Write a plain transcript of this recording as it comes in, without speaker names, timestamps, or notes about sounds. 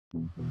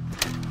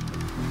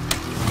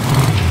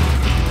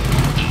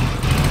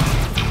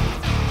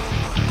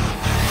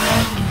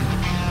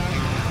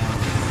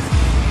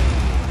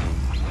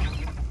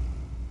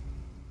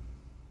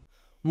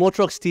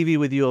MotoroxTV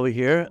with you over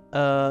here.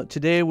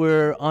 Today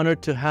we're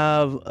honored to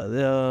have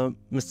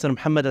Mr.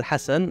 Mohammed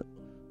Alhasan,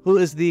 who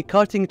is the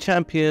karting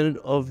champion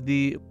of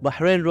the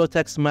Bahrain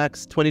Rotax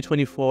Max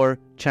 2024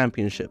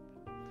 Championship.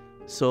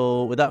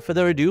 So without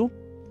further ado,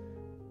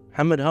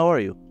 Mohammed, how are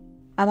you?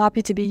 I'm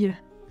happy to be here.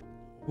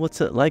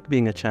 What's it like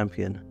being a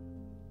champion?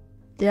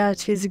 Yeah, it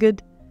feels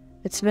good.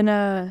 It's been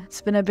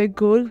a big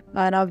goal,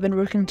 and I've been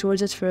working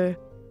towards it for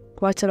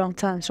quite a long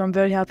time. So I'm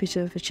very happy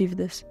to have achieved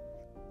this.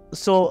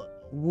 So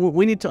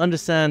we need to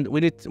understand.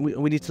 We need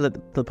to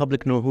let the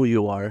public know who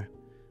you are,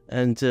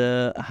 and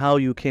how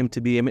you came to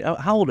be. I mean,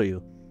 how old are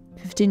you?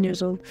 15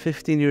 years old.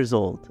 15 years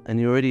old, and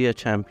you're already a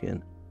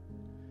champion.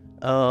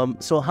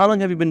 So how long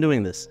have you been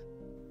doing this?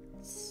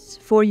 It's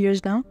 4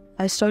 years now.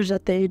 I started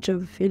at the age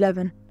of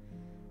 11.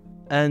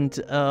 And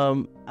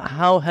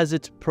how has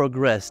it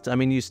progressed? I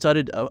mean, you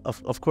started,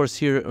 of course,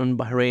 here in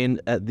Bahrain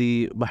at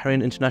the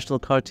Bahrain International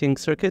Karting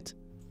Circuit.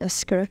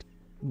 That's correct.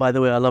 By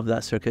the way, I love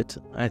that circuit.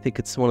 I think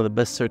it's one of the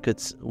best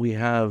circuits we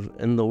have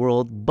in the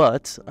world,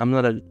 but I'm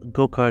not a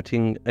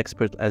go-karting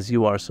expert as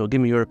you are, so give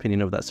me your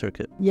opinion of that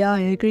circuit. Yeah, I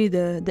agree.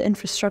 The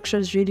infrastructure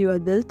is really well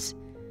built.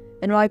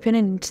 In my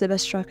opinion, it's the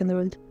best track in the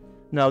world.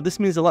 Now, this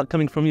means a lot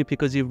coming from you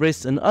because you've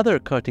raced in other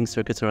karting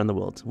circuits around the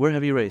world. Where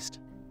have you raced?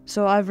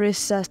 So I've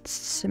raced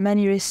at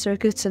many race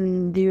circuits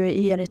in the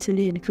UAE and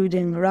Italy,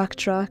 including Rack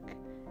Track,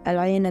 Al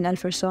Ain and Al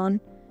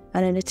Farsan.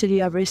 And in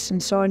Italy, I've raced in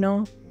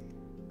Sarno,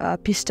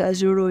 Pista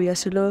Azzurro,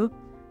 Jesolo,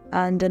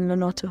 and in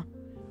Lanoto.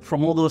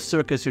 From all those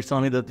circuits, you're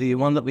telling me that the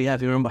one that we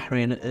have here in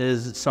Bahrain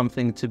is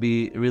something to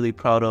be really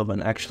proud of,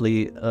 and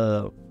actually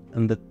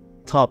in the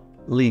top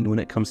league when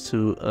it comes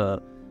to...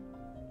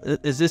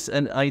 is this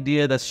an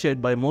idea that's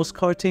shared by most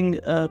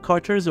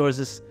karters, or is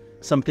this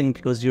something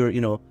because you're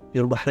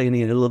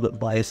Bahraini and a little bit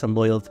biased and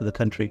loyal to the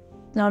country?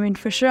 No, I mean,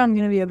 for sure I'm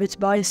going to be a bit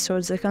biased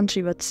towards the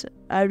country, but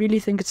I really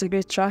think it's a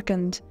great track,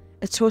 and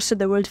it's hosted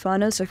the World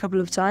Finals a couple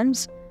of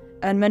times.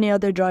 And many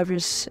other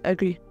drivers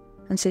agree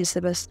and say it's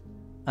the best.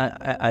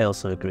 I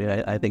also agree.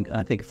 I think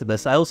it's the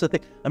best. I also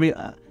think, I mean,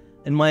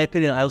 in my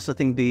opinion, I also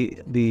think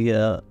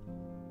the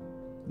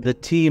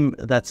team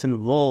that's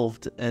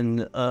involved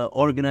in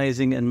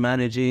organizing and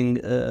managing,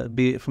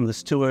 be it from the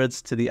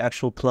stewards to the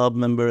actual club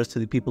members to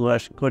the people who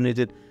actually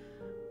coordinated,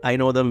 I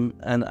know them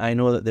and I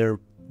know that they're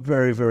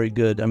very, very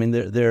good. I mean,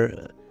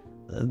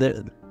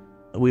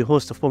 we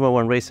host a Formula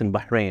 1 race in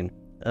Bahrain,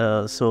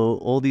 so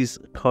all these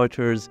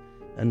karters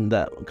and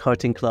that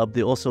karting club,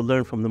 they also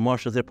learn from the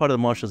marshals. They're part of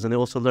the marshals, and they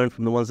also learn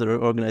from the ones that are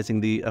organizing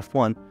the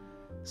F1.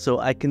 So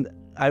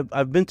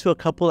I've been to a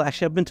couple.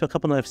 Actually, I've been to a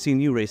couple, and I've seen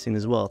you racing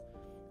as well.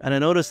 And I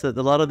noticed that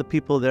a lot of the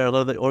people there, a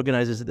lot of the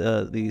organizers,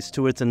 the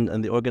stewards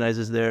and the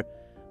organizers there,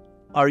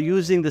 are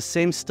using the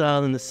same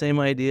style and the same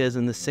ideas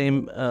and the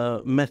same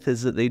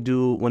methods that they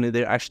do when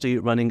they're actually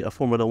running a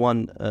Formula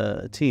 1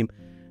 team.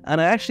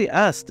 And I actually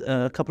asked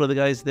a couple of the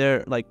guys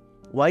there, like,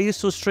 why are you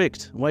so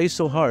strict? Why are you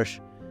so harsh?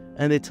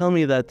 And they tell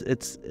me that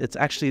it's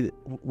actually,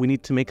 we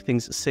need to make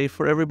things safe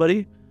for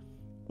everybody.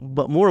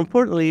 But more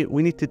importantly,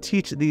 we need to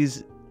teach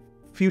these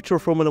future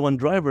Formula 1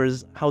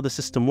 drivers how the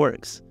system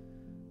works.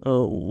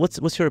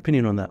 What's your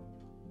opinion on that?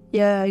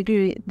 Yeah, I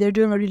agree. They're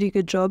doing a really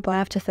good job. I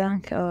have to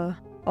thank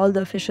all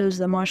the officials,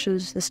 the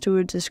marshals, the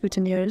stewards, the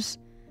scrutineers.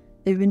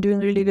 They've been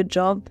doing a really good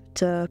job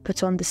to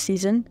put on the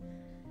season.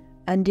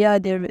 And yeah,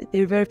 they're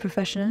very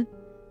professional.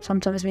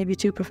 Sometimes maybe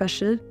too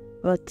professional,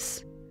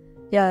 but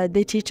yeah,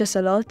 they teach us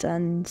a lot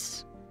and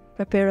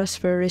prepare us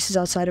for races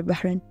outside of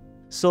Bahrain.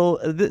 So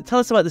tell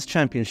us about this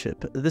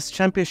championship. This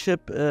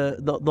championship,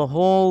 the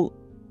whole,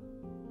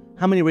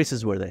 how many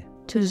races were they?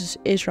 It was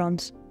 8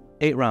 rounds.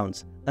 8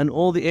 rounds. And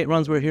all the 8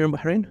 rounds were here in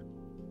Bahrain?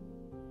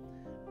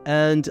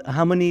 And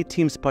how many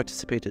teams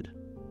participated?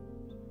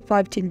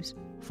 5 teams.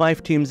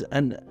 5 teams.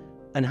 And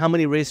how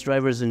many race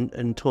drivers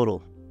in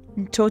total?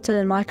 In total,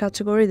 in my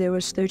category, there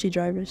was 30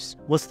 drivers.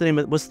 What's the name?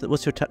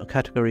 What's your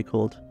category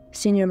called?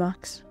 Senior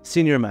Max.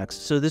 Senior Max.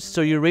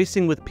 So you're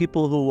racing with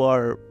people who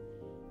are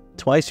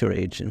twice your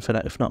age, in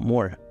fact, if not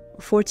more.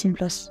 14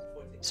 plus.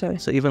 Sorry.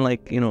 So even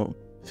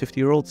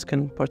 50-year-olds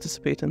can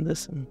participate in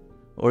this,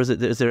 or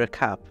is there a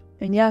cap?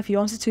 And yeah, if you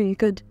wanted to, you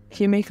could.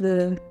 If you make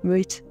the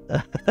weight.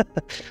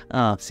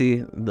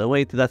 See, the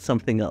weight, that's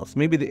something else.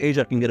 Maybe the age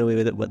I can get away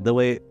with it, but the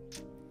weight,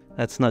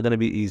 that's not going to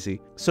be easy.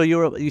 So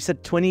you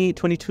said 20,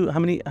 22, how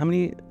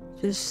many?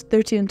 Just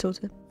 30 in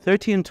total.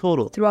 30 in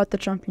total? Throughout the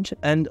championship.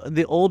 And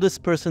the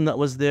oldest person that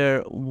was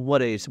there,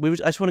 what age? I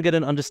just want to get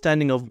an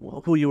understanding of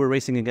who you were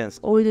racing against.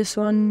 Oldest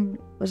one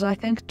was, I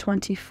think,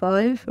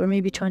 25 or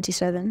maybe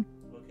 27.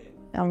 Okay.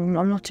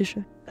 I'm not too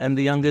sure. And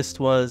the youngest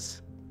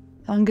was?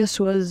 Youngest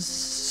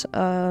was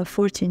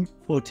 14.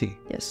 40.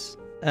 Yes.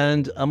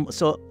 And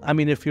so, I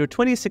mean, if you're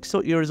 26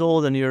 years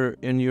old and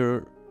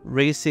you're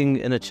racing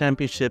in a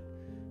championship,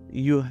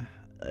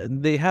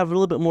 they have a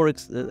little bit more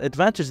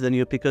advantage than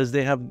you because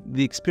they have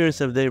the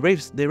experience of they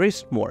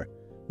raced more.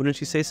 Wouldn't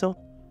you say so?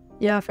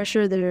 Yeah, for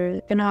sure. They're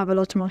gonna have a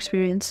lot more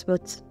experience,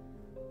 but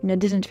it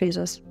didn't phase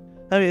us.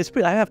 I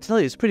mean, I have to tell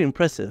you, it's pretty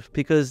impressive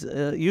because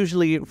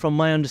usually, from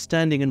my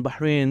understanding in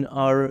Bahrain,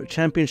 our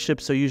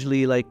championships are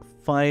usually like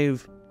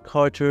 5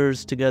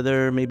 karters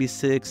together, maybe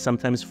 6,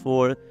 sometimes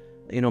 4,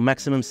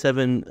 maximum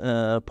 7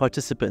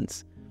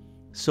 participants.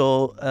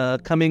 So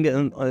coming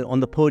in, on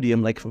the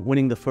podium, like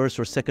winning the first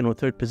or second or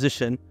third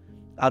position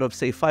out of,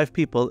 say, 5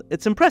 people,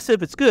 it's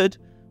impressive, it's good,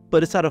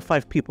 but it's out of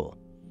 5 people.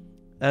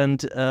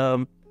 And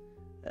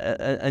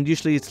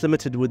usually it's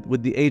limited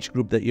with the age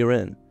group that you're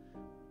in.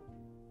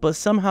 But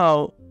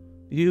somehow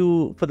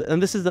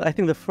and this is, I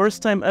think, the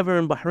first time ever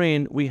in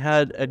Bahrain, we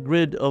had a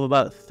grid of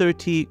about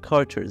 30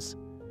 karters.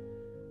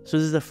 So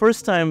this is the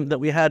first time that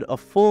we had a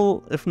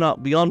full, if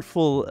not beyond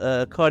full,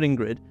 karting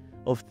grid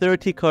of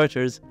 30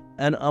 karters.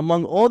 And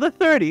among all the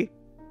 30,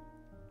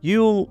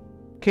 you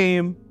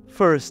came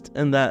first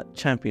in that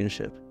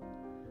championship.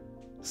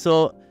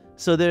 So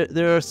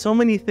there are so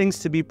many things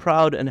to be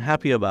proud and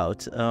happy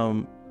about,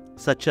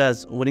 such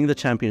as winning the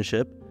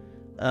championship,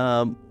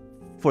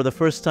 for the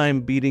first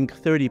time beating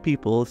 30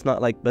 people. It's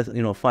not like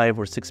 5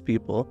 or 6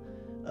 people.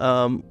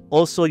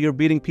 Also, you're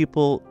beating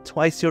people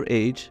twice your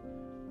age.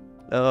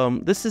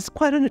 This is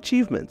quite an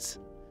achievement,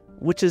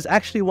 which is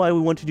actually why we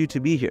wanted you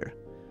to be here.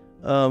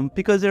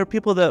 Because there are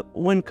people that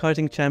win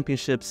karting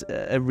championships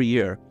every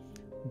year.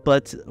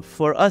 But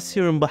for us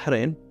here in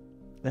Bahrain,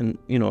 and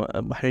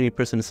a Bahraini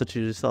person such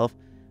as yourself,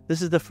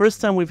 this is the first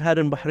time we've had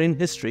in Bahrain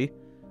history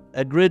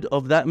a grid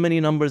of that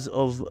many numbers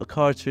of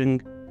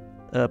karting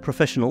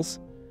professionals,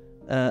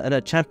 and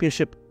a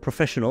championship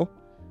professional,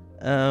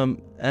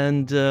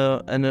 and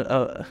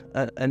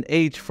an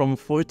age from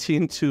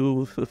 14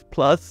 to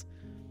plus.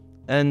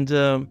 And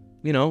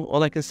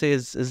all I can say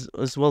is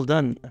well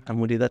done,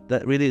 Hamudi.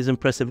 That really is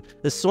impressive.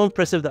 It's so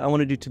impressive that I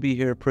wanted you to be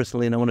here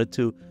personally, and I wanted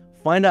to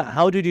find out,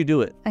 how did you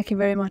do it? Thank you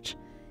very much.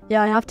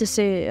 Yeah, I have to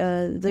say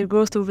the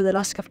growth over the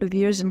last couple of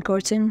years in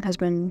karting has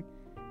been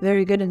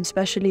very good, and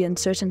especially in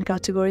certain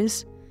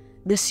categories.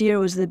 This year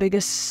was the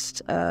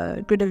biggest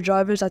grid of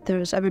drivers that there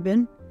has ever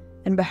been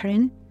in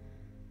Bahrain.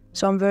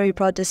 So I'm very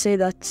proud to say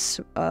that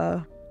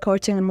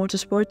karting and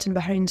motorsport in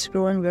Bahrain is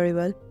growing very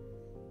well.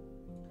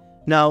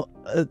 Now,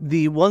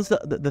 the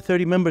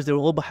 30 members, they were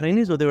all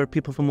Bahrainis, or they were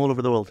people from all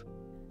over the world?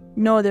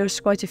 No, there's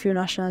quite a few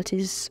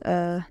nationalities.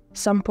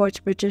 Some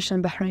part British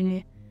and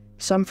Bahraini,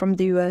 some from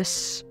the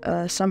US,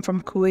 some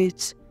from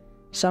Kuwait,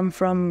 some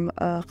from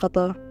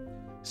Qatar.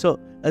 So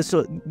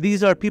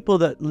these are people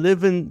that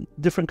live in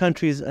different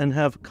countries and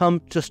have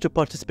come just to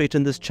participate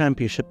in this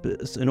championship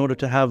in order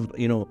to have,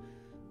 to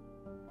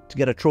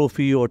get a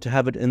trophy or to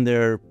have it in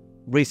their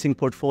racing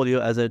portfolio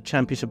as a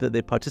championship that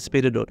they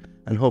participated in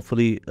and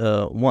hopefully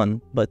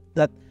won.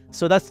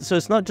 So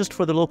it's not just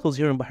for the locals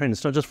here in Bahrain.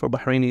 It's not just for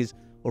Bahrainis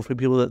or for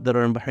people that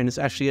are in Bahrain. It's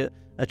actually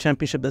a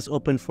championship that's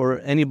open for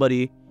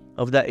anybody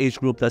of that age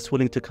group that's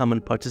willing to come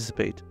and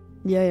participate.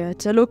 Yeah,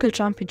 it's a local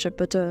championship,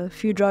 but a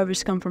few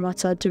drivers come from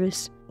outside to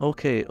race.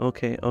 Okay.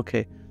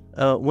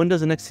 When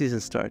does the next season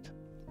start?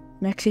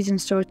 Next season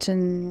starts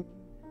in,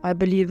 I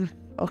believe,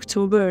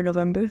 October or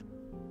November.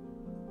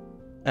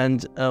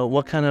 And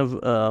what kind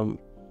of,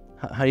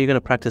 how are you going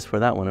to practice for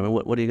that one? I mean,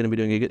 what are you going to be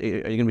doing? Are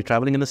you going to be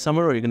traveling in the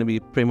summer, or are you going to be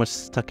pretty much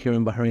stuck here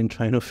in Bahrain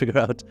trying to figure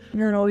out?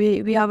 No,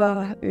 we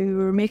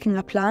were making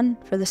a plan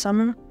for the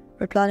summer.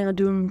 We're planning on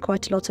doing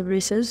quite a lot of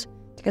races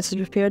to get us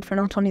prepared for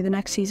not only the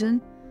next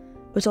season,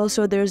 but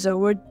also there's a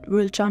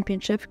World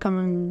Championship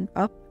coming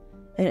up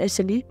in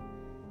Italy.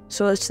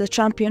 So it's the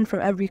champion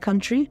from every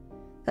country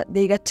that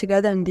they get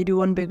together and they do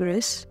one big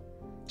race.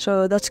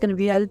 So that's going to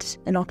be held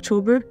in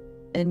October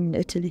in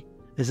Italy.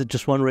 Is it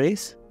just one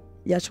race?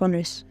 Yeah, it's one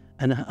race.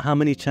 And how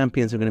many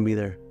champions are going to be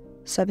there?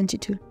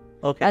 72.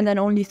 Okay. And then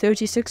only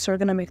 36 are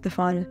going to make the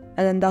final.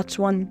 And then that's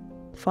one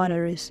final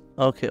race.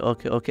 Okay.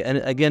 And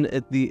again,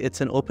 it's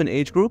an open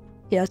age group?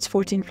 Yeah, it's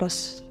 14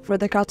 plus for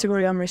the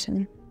category I'm racing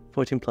in.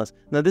 14 plus.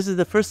 Now, this is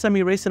the first time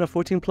you race in a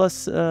 14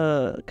 plus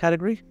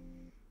category?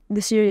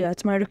 This year, yeah,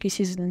 it's my rookie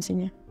season in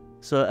senior.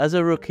 So as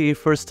a rookie,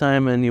 first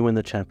time, and you win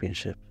the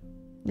championship.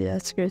 Yeah,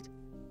 it's great.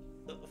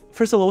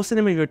 First of all, what's the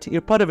name of your team?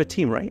 You're part of a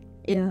team, right?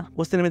 Yeah.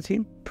 What's the name of the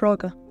team?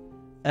 Praga.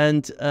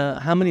 And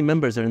how many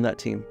members are in that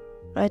team?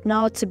 Right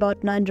now, it's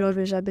about 9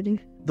 drivers, I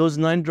believe. Those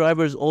 9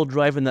 drivers all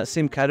drive in that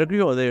same category,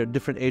 or they're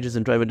different ages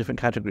and drive in different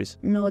categories?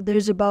 No,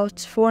 there's about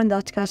 4 in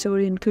that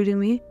category, including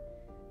me.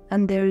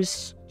 And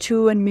there's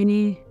 2 in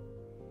mini,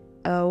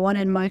 1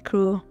 in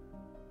micro,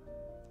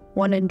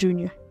 1 in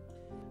junior.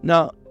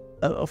 Now,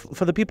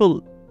 for the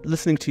people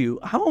listening to you,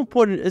 how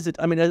important is it?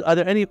 I mean, are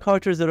there any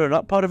karters that are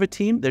not part of a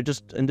team? They're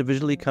just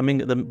individually coming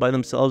by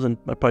themselves and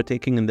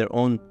partaking in their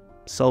own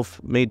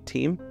self-made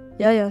team?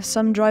 Yeah.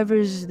 Some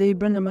drivers, they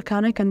bring a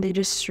mechanic and they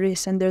just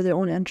race and they're their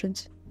own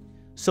entrance.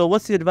 So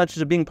what's the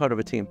advantage of being part of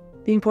a team?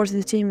 Being part of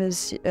the team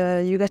is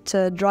you get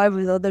to drive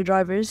with other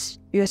drivers.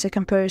 You get to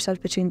compare yourself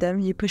between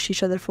them. You push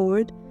each other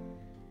forward.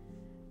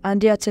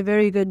 And yeah, it's a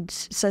very good,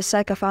 it's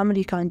like a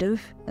family kind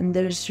of. And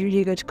there's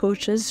really good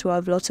coaches who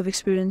have lots of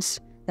experience.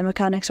 The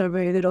mechanics are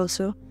very good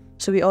also.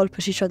 So we all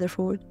push each other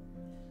forward.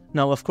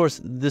 Now, of course,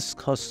 this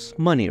costs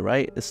money,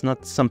 right? It's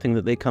not something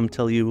that they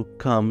tell you,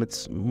 come.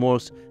 It's more,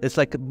 it's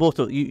like both.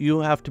 You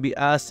have to be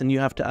asked and you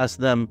have to ask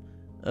them,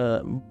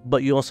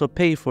 but you also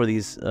pay for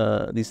these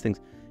things.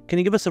 Can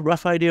you give us a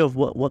rough idea of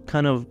what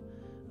kind of,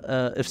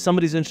 if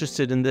somebody's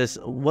interested in this,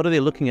 what are they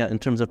looking at in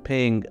terms of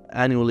paying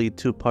annually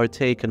to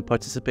partake and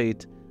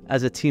participate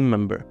as a team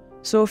member?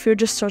 So if you're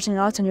just starting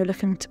out and you're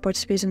looking to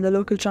participate in the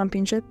local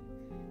championship,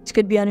 it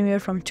could be anywhere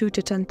from 2,000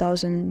 to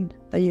 10,000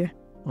 a year.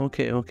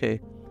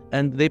 Okay.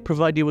 And they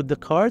provide you with the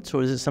carts,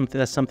 or is it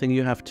something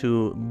you have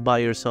to buy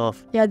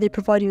yourself? Yeah, they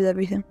provide you with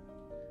everything.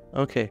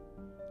 Okay.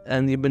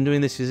 And you've been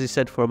doing this, as you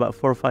said, for about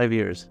 4 or 5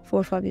 years. 4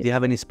 or 5 years. Do you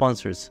have any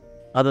sponsors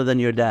other than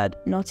your dad?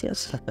 Not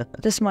yet.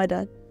 Just my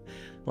dad.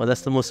 Well,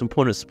 that's the most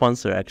important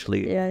sponsor,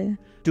 actually. Yeah.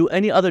 Do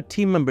any other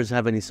team members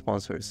have any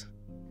sponsors?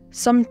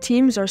 Some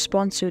teams are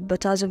sponsored,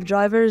 but as of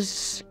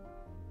drivers,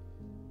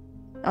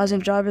 I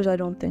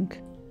don't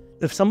think.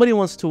 If somebody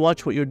wants to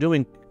watch what you're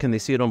doing, can they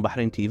see it on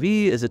Bahrain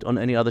TV? Is it on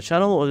any other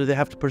channel, or do they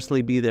have to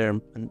personally be there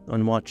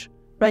and watch?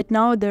 Right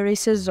now, the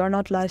races are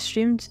not live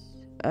streamed,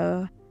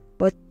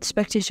 but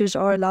spectators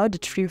are allowed.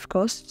 It's free of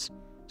costs.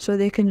 So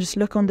they can just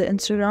look on the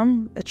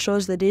Instagram. It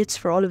shows the dates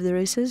for all of the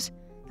races,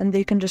 and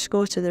they can just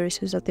go to the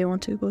races that they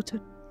want to go to.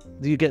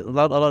 Do you get a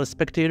lot of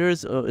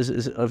spectators, or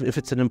if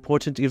it's an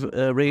important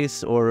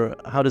race, or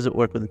how does it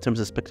work in terms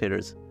of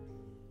spectators?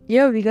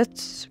 Yeah, we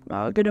get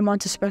a good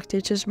amount of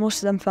spectators,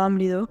 most of them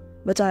family though.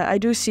 But I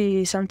do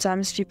see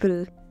sometimes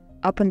people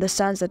up in the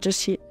stands that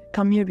just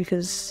come here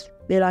because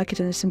they like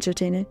it and it's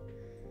entertaining.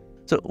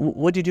 So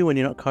what do you do when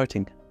you're not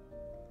karting?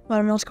 When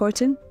I'm not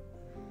karting?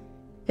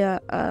 Yeah,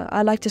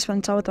 I like to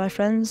spend time with my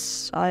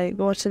friends. I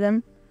go out to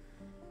them.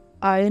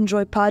 I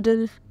enjoy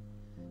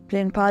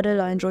playing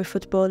paddle. I enjoy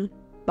football,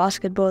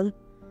 basketball.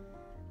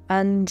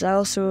 And I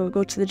also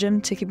go to the gym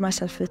to keep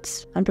myself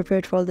fit and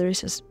prepared for all the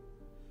races.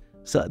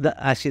 So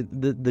actually,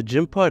 the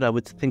gym part, I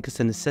would think is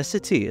a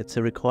necessity. It's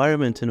a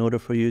requirement in order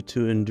for you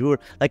to endure.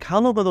 Like, how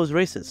long are those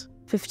races?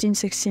 15,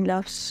 16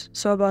 laps.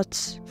 So about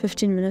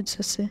 15 minutes,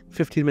 let's say.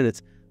 15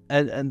 minutes.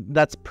 And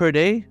that's per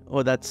day,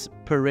 or that's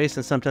per race,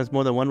 and sometimes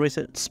more than one race?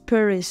 It's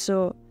per race.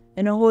 So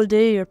in a whole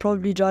day, you're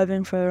probably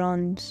driving for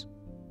around,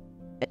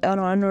 I don't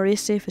know, on a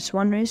race day, if it's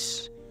one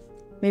race,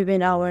 maybe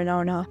an hour and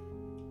a half.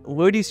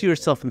 Where do you see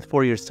yourself in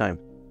 4 years' time?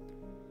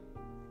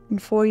 In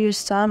 4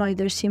 years' time, I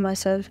either see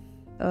myself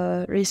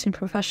racing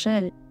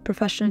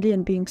professionally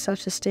and being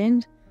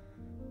self-sustained,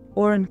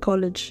 or in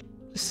college.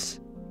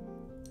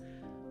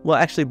 Well,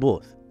 actually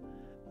both.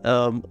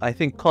 I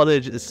think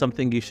college is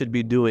something you should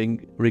be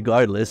doing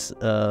regardless,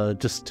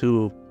 just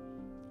to,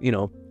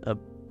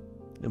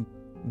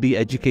 be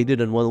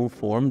educated and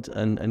well-informed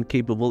and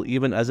capable,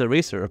 even as a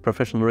racer, a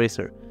professional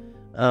racer.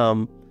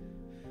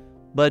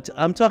 But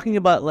I'm talking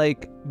about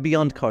like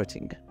beyond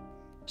karting.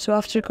 So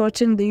after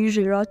karting, the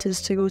usual route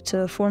is to go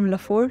to Formula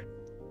 4.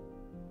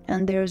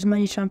 And there's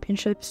many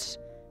championships.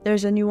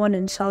 There's a new one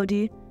in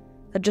Saudi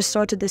that just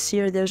started this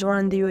year. There's one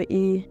in the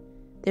UAE.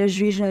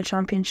 There's regional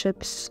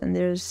championships, and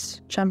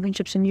there's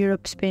championships in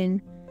Europe,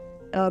 Spain,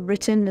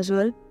 Britain as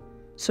well.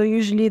 So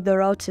usually the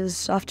route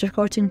is after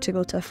karting to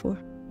go to F4.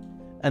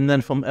 And then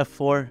from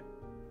F4?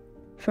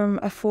 From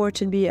F4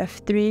 to be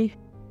F3,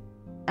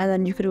 and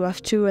then you could do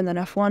F2 and then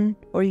F1,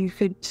 or you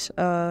could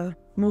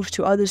move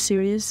to other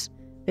series,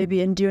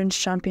 maybe endurance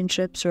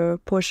championships or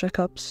Porsche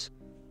Cups.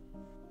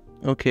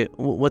 Okay,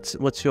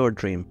 what's your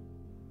dream?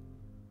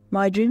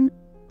 My dream?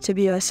 To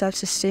be a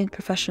self-sustained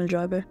professional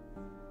driver.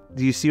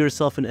 Do you see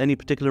yourself in any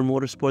particular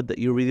motorsport that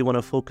you really want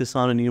to focus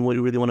on and you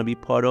really want to be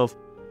part of,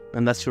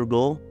 and that's your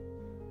goal?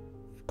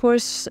 Of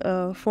course,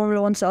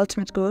 Formula 1's the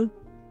ultimate goal.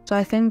 So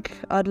I think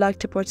I'd like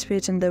to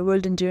participate in the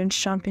World Endurance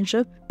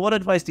Championship. What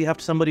advice do you have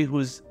to somebody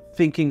who's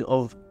thinking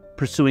of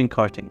pursuing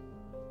karting?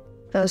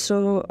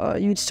 So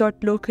you'd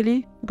start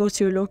locally, go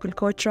to your local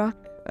kart track,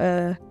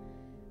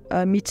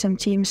 meet some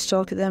teams,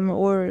 talk to them,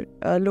 or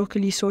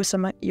locally source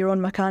your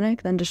own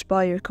mechanic, then just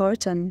buy your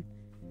kart and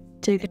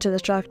take it to the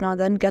track now,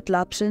 then get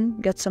laps in,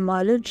 get some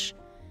mileage,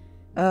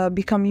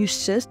 become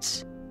used to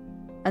it,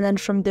 and then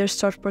from there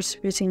start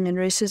participating in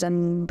races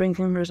and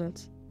bringing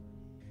results.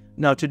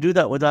 Now, to do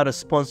that without a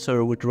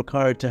sponsor would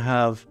require to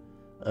have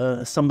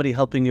somebody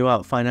helping you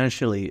out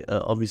financially,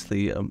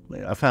 obviously,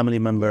 a family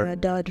member. Yeah, a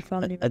dad,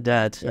 family member. A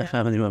dad, yeah. A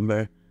family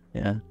member.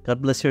 Yeah,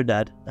 God bless your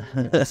dad.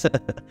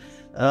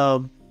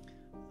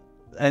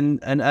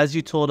 And as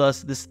you told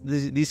us,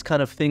 these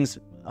kind of things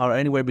are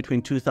anywhere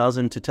between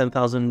 2,000 to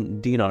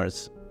 10,000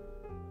 dinars,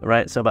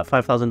 right? So about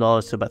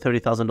 $5,000 to about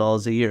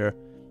 $30,000 a year,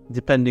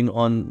 depending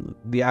on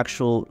the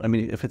actual. I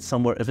mean, if it's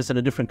in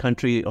a different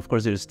country, of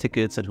course, there's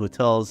tickets and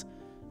hotels.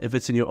 If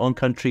it's in your own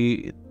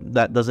country,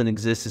 that doesn't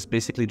exist. It's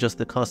basically just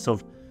the cost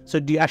of. So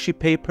do you actually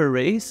pay per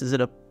race? Is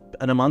it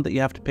an amount that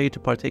you have to pay to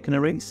partake in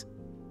a race?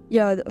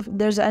 Yeah,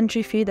 there's an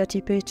entry fee that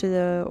you pay to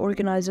the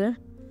organizer.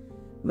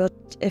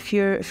 But if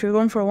you're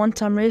going for a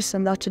one-time race,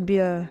 then that would be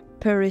a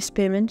per race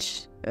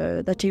payment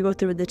that you go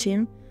through with the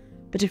team.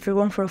 But if you're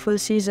going for a full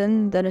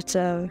season, then it's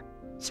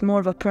more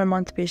of a per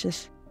month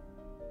basis.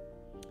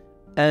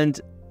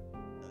 And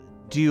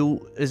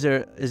Is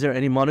there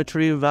any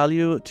monetary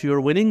value to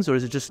your winnings, or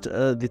is it just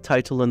the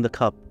title and the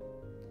cup?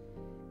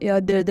 Yeah,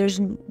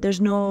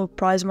 there's no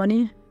prize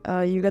money.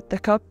 You get the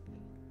cup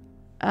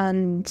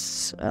and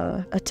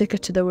a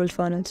ticket to the World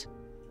Finals.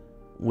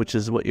 Which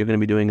is what you're going to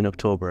be doing in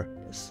October.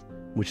 Yes.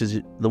 Which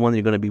is the one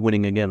you're going to be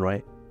winning again,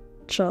 right?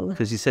 Inshallah.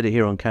 Because you said it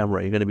here on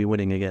camera, you're going to be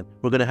winning again.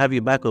 We're going to have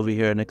you back over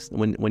here next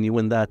when you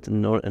win that,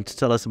 and to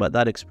tell us about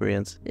that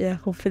experience. Yeah,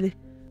 hopefully.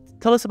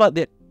 Tell us about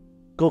the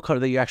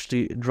go-kart that you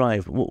actually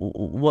drive.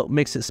 What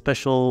makes it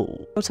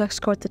special? Rotax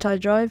Kart that I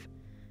drive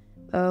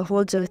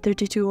holds a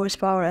 32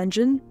 horsepower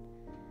engine,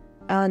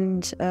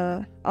 and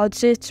I would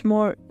say it's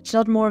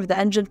not more of the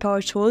engine power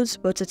it holds,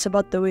 but it's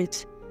about the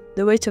weight.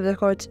 The weight of the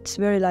kart, it's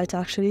very light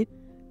actually.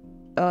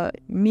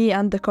 Me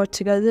and the kart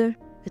together,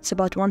 it's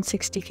about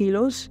 160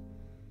 kilos.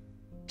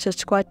 So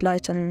it's quite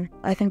light, and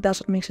I think that's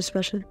what makes it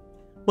special.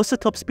 What's the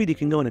top speed you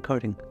can go in a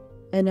karting?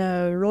 In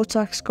a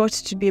Rotax kart,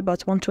 it should be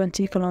about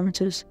 120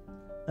 kilometers.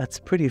 That's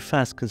pretty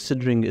fast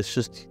considering it's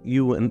just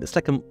you, and it's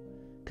like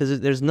because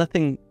there's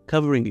nothing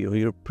covering you.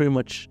 You're pretty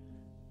much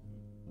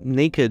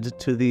naked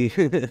to the...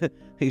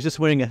 He's just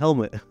wearing a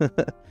helmet.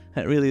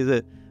 That really is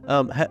it.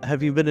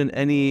 Have you been in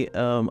any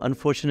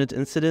unfortunate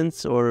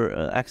incidents or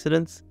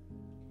accidents?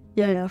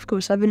 Yeah, of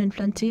course. I've been in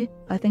plenty.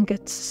 I think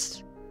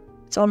it's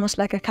almost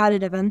like a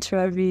carried event for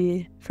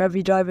every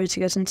driver to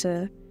get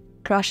into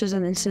crashes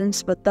and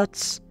incidents, but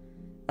that's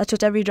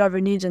what every driver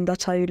needs, and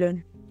that's how you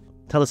learn.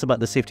 Tell us about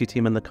the safety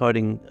team and the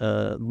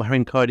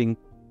Bahrain karting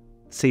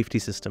safety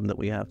system that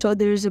we have. So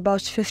there's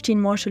about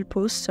 15 marshal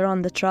posts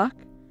around the track.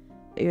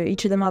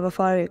 Each of them have a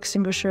fire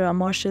extinguisher, a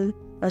marshal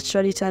that's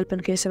ready to help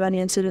in case of any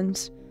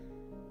incidents.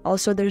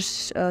 Also,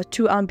 there's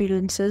 2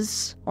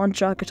 ambulances on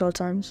track at all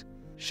times.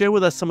 Share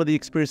with us some of the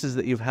experiences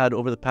that you've had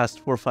over the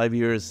past 4 or 5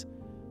 years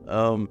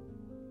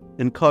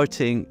in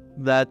karting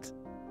that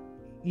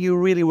you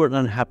really weren't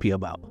unhappy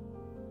about.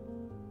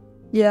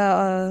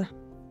 Yeah,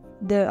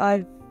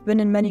 I've been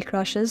in many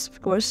crashes,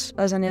 of course,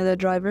 as any other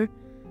driver.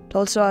 But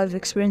also, I've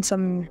experienced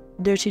some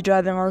dirty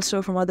driving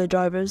also from other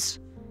drivers.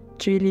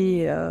 It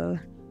really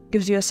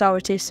gives you a sour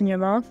taste in your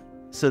mouth.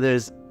 So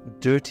there's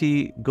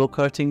dirty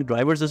go-karting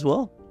drivers as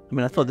well? I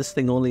mean, I thought this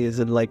thing only is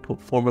in like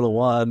Formula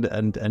One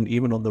and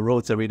even on the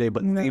roads every day,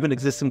 but No. it even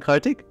exists in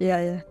karting?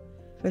 Yeah,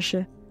 for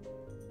sure.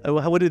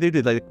 What do they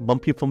do? Like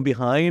bump you from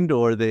behind,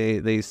 or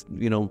they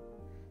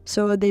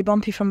So they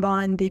bump you from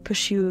behind, they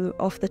push you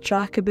off the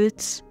track a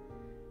bit.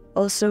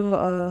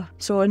 Also,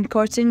 so in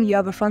karting, you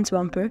have a front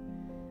bumper,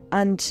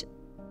 and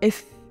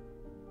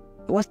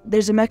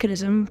there's a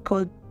mechanism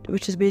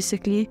which is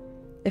basically,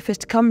 if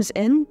it comes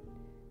in,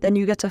 then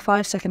you get a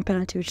 5-second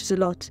penalty, which is a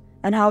lot.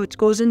 And how it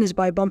goes in is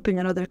by bumping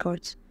another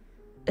kart.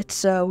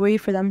 It's a way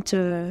for them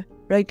to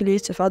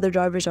regulate if other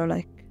drivers are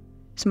like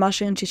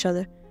smashing into each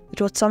other.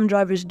 But what some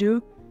drivers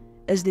do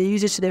is they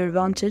use it to their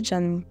advantage,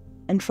 and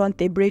in front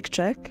they brake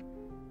check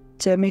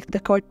to make the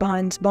kart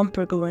behind's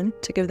bumper go in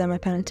to give them a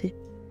penalty.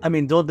 I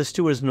mean, don't the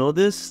stewards know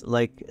this?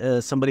 Like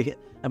somebody,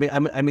 I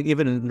mean,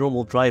 even in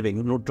normal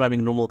driving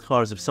normal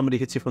cars, if somebody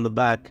hits you from the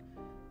back,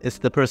 it's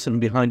the person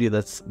behind you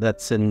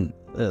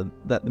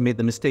that made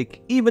the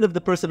mistake, even if the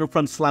person in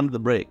front slammed the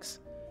brakes.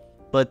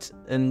 But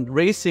in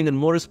racing and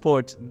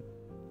motorsport,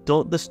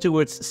 don't the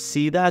stewards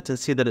see that and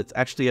see that it's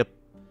actually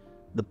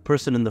the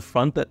person in the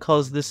front that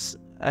caused this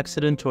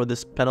accident or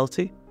this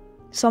penalty?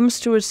 Some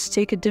stewards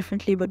take it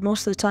differently, but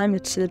most of the time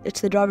it's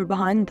the driver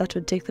behind that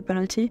would take the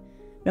penalty,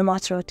 no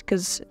matter what,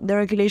 because the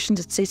regulations,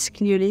 it states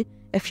clearly,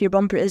 if your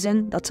bumper is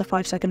in, that's a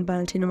 5-second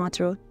penalty no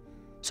matter what.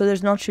 So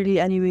there's not really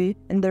any way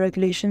in the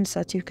regulations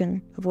that you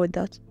can avoid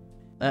that.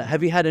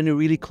 Have you had any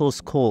really close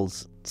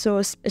calls?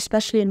 So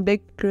especially in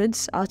big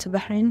grids out of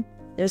Bahrain,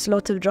 there's a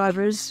lot of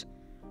drivers,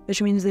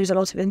 which means there's a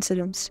lot of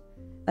incidents.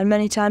 And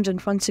many times in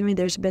front of me,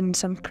 there's been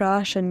some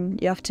crash,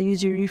 and you have to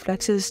use your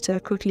reflexes to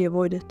quickly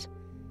avoid it.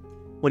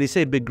 When you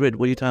say big grid,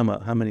 what are you talking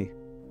about? How many?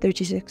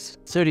 36.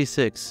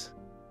 36.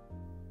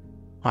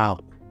 Wow.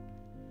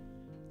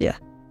 Yeah.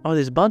 Oh,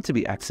 there's bound to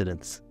be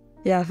accidents.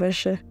 Yeah, for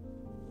sure.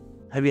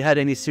 Have you had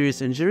any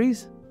serious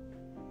injuries?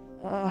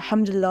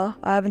 Alhamdulillah,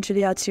 I haven't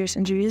really had serious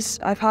injuries.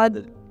 I've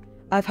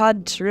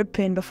had rib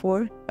pain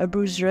before, a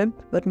bruised rib,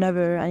 but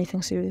never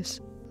anything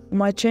serious. In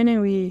my training,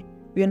 we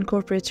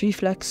incorporate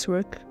reflex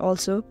work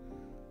also.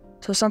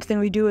 So something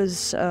we do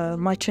is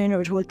my trainer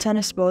would hold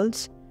tennis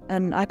balls,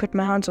 and I put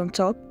my hands on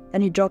top,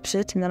 and he drops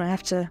it, and then I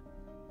have to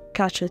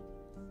catch it.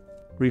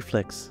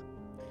 Reflex.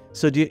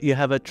 So do you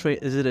have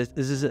is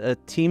this a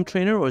team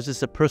trainer, or is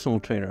this a personal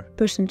trainer?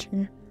 Personal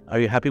trainer. Are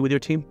you happy with your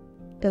team?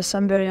 Yes,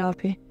 I'm very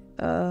happy.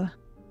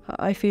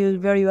 I feel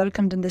very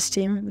welcomed in this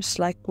team. It's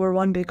like we're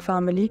one big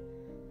family.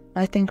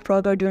 I think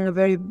Prague are doing a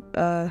very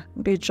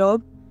great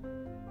job.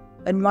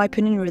 In my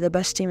opinion, we're the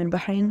best team in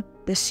Bahrain.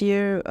 This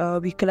year,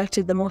 we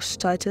collected the most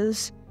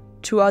titles,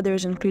 2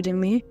 others including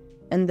me,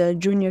 in the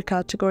junior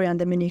category and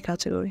the mini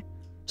category.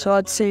 So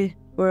I'd say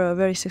we're a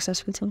very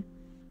successful team.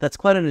 That's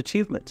quite an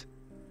achievement.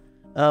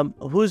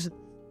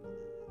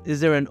 Is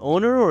there an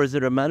owner or is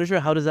there a manager?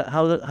 How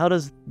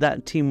does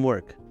that team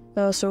work?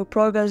 So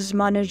Praga is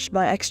managed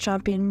by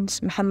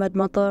ex-champions Mohammed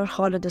Alhasan,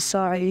 Khalid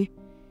Al-Sa'i,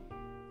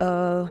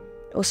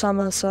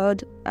 Osama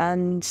Al-Saad,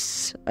 and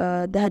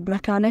the head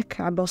mechanic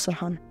Abbas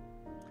Sarhan.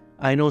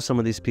 I know some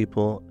of these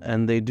people,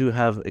 and they do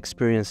have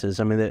experiences.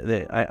 I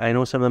mean, I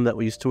know some of them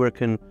that used to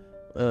work in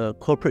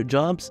corporate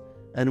jobs,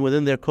 and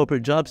within their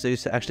corporate jobs, they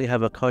used to actually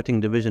have a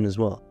karting division as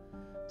well.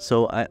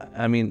 So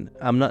I mean,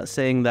 I'm not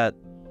saying that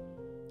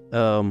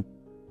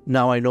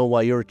now I know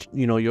why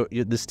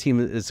this team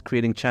is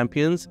creating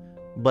champions,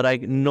 but I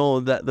know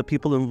that the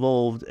people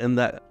involved in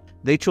that,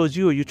 they chose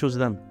you or you chose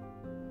them.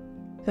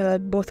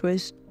 Both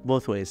ways.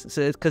 Both ways.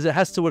 So because it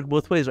has to work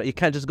both ways, right? You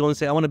can't just go and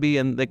say I want to be,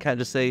 and they can't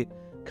just say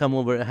come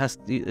over. It has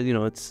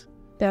to, it's.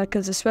 Yeah,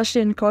 because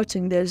especially in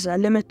karting, there's a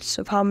limit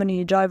of how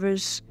many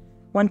drivers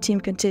one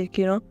team can take.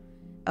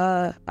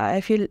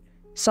 I feel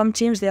some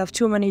teams, they have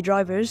too many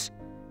drivers,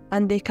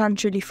 and they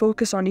can't really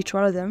focus on each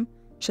one of them,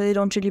 so they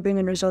don't really bring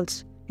in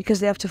results because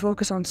they have to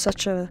focus on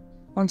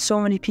so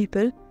many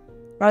people,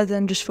 rather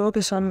than just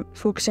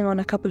focusing on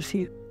a couple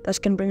few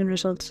that can bring in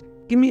results.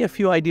 Give me a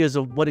few ideas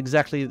of what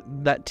exactly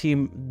that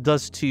team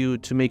does to you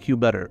to make you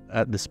better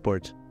at the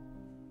sport.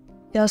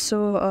 Yeah,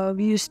 so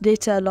we use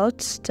data a lot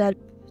to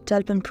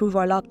help improve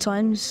our lap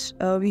times.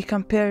 We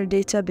compare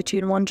data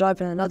between one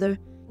driver and another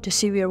to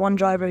see where one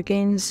driver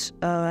gains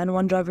and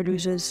one driver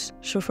loses.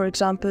 So for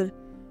example,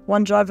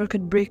 one driver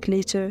could brake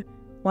later,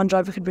 one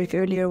driver could brake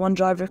earlier, one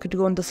driver could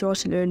go on the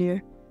throttle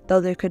earlier, the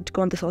other could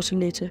go on the throttle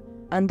later.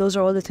 And those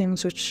are all the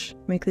things which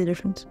make the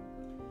difference.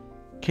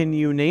 Can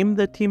you name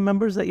the team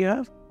members that you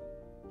have?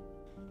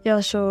 Yeah,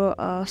 so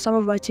some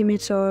of my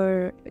teammates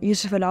are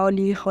Yusuf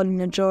Al-Awli, Khalid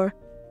Najjar,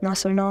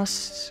 Nasser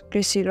Nas,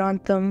 Gracie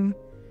Rantham,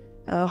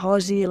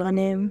 Ghazi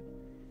Al-Ghanem,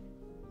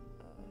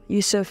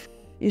 Yusuf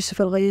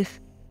Al-Ghaith,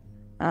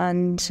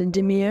 and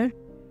Demir,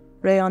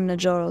 Rayan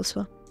Najjar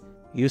also.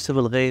 Yusuf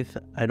Al-Ghaith,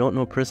 I don't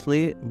know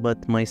personally,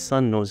 but my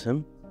son knows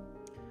him.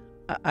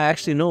 I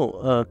actually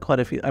know quite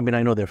a few. I mean,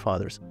 I know their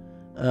fathers.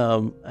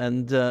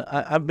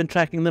 I've been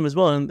tracking them as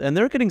well, and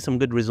they're getting some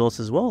good results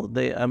as well.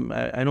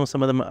 I know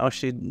some of them are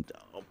actually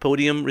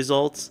podium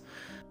results.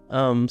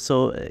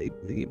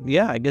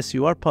 Yeah, I guess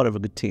you are part of a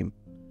good team.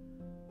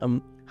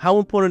 How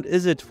important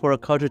is it for a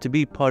karter to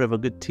be part of a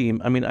good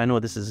team? I mean, I know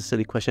this is a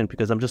silly question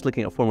because I'm just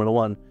looking at Formula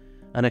One,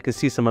 and I can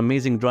see some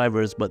amazing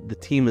drivers, but the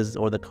team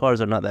or the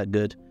cars are not that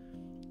good.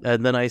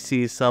 And then I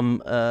see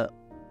some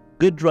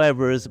good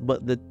drivers,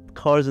 but the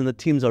cars and the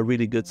teams are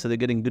really good, so they're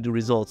getting good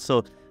results.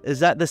 So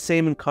is that the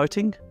same in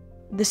karting?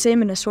 The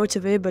same in a sort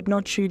of way, but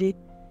not really.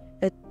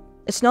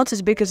 It's not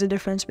as big as a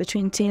difference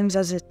between teams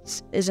as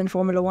it is in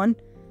Formula One.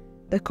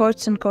 The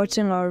karts and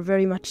karting are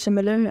very much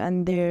similar,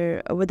 and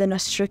they're within a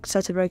strict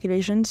set of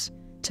regulations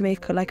to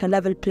make like a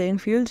level playing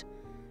field.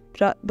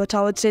 But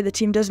I would say the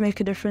team does make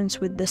a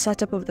difference with the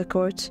setup of the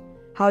kart,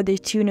 how they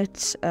tune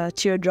it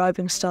to your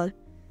driving style.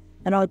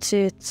 And I would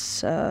say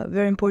it's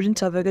very important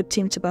to have a good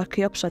team to back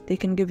you up so that they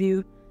can give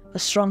you a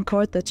strong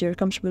kart that you're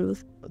comfortable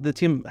with. The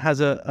team has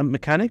a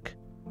mechanic?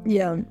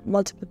 Yeah,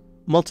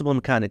 multiple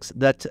mechanics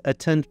that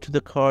attend to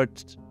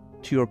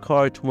your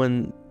kart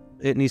when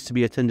it needs to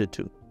be attended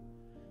to.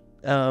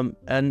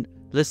 And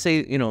let's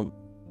say,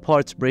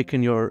 parts break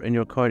in your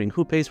karting.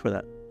 Who pays for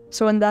that?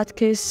 So in that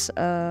case,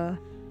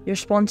 your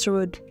sponsor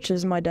would, which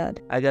is my dad.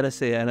 I gotta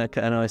say, and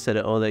I know I said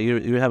it all, that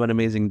you have an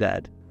amazing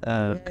dad,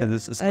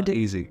 because it's not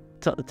easy.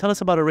 Tell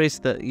us about a race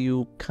that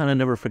you kind of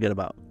never forget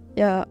about.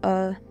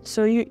 Yeah,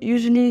 so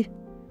usually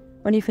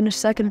when you finish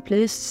second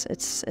place,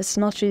 it's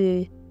not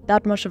really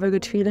that much of a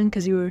good feeling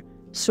because you were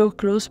so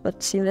close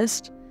but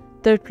seamless.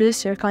 Third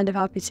place, you're kind of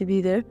happy to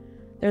be there.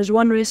 There's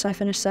one race I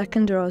finished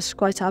second where I was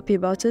quite happy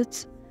about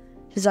it.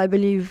 It is, I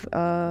believe,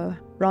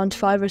 round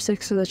 5 or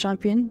 6 of the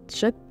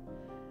championship.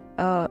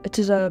 It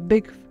is a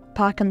big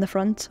pack in the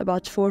front,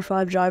 about 4 or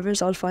 5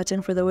 drivers all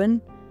fighting for the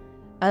win.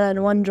 And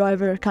then one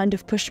driver kind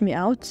of pushed me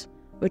out,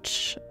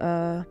 which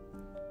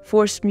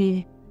forced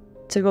me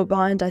to go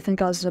behind. I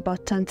think I was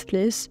about 10th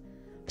place.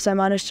 So I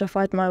managed to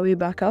fight my way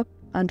back up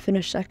and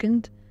finish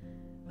second,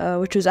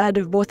 which was ahead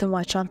of both of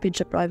my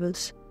championship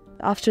rivals.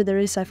 After the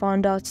race, I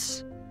found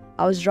out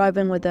I was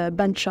driving with a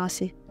bent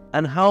chassis.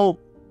 And how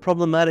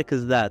problematic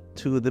is that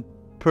to the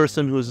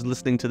person who's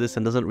listening to this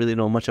and doesn't really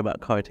know much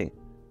about karting?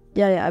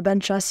 Yeah, a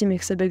bent chassis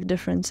makes a big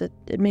difference.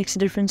 It makes a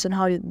difference in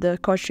how the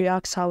kart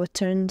reacts, how it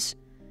turns,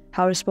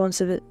 how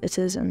responsive it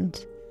is.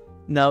 And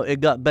now, it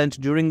got bent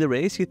during the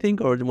race, you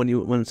think, or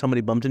when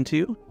somebody bumped into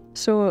you?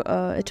 So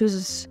it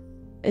was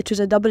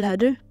a double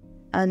header,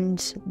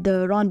 and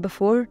the round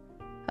before,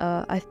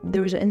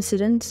 there was an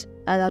incident,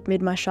 and that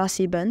made my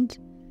chassis bend.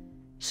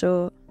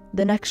 So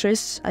the next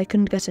race, I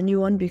couldn't get a new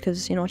one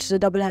because, it was a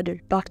double header,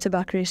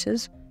 back-to-back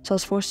races. So I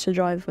was forced to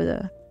drive with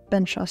a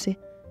bent chassis.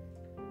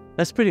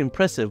 That's pretty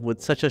impressive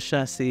with such a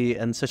chassis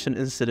and such an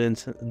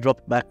incident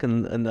dropped back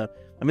in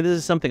I mean, this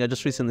is something I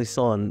just recently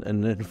saw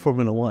in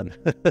Formula One.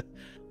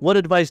 What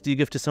advice do you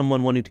give to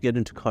someone wanting to get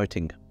into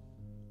karting?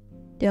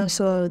 Yeah,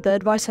 so the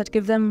advice I'd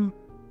give them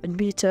would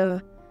be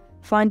to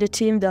find a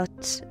team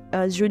that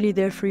is really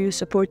there for you,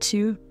 supports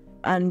you,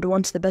 and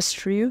wants the best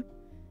for you.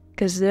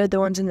 because they're the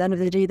ones in the end of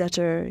the day that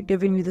are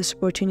giving you the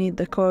support you need,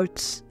 the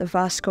karts, the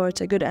fast karts,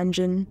 a good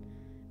engine,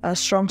 a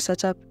strong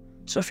setup.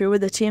 So if you're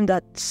with a team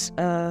that's,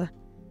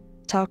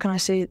 how can I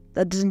say,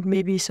 that doesn't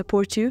maybe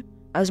support you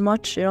as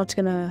much, you're not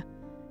gonna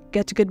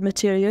get good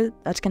material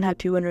that can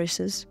help you win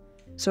races.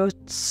 So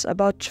it's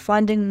about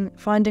finding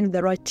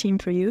the right team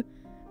for you,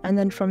 and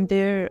then from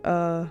there,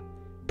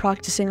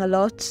 practicing a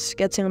lot,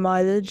 getting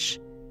mileage,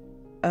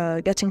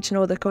 getting to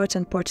know the kart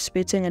and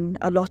participating in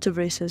a lot of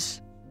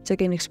races to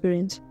gain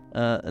experience.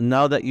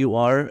 Now that you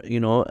are,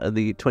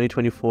 the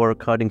 2024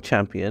 karting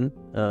champion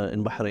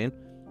in Bahrain,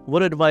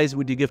 what advice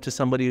would you give to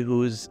somebody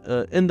who's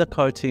in the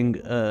karting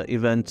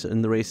event,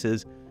 in the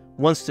races,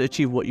 wants to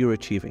achieve what you're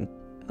achieving?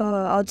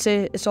 I'd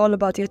say it's all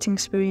about getting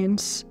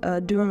experience,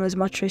 doing as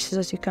much races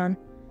as you can.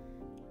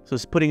 So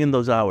it's putting in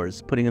those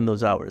hours.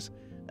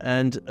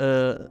 And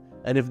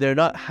if they're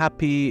not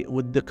happy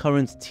with the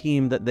current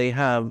team that they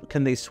have,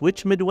 can they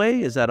switch midway?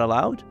 Is that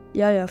allowed?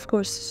 Yeah, of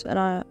course.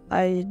 And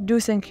I do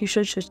think you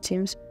should switch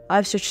teams.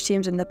 I've switched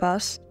teams in the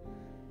past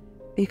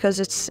because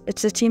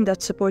it's a team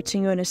that's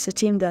supporting you, and it's a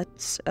team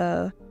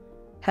that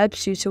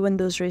helps you to win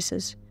those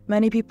races.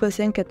 Many people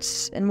think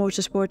it's in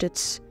motorsport,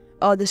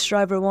 this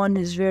driver won,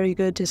 is very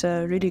good, is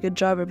a really good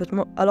driver, but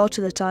a lot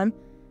of the time,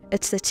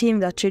 it's the team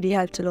that really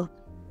helped a lot.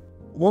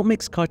 What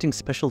makes karting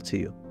special to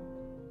you?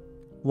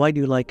 Why do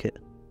you like it?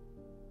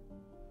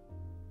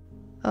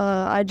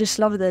 I just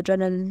love the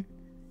adrenaline.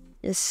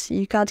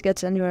 You can't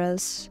get it anywhere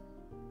else.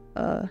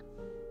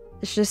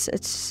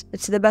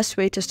 It's the best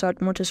way to start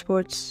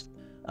motorsports.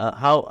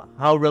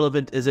 How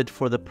relevant is it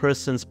for the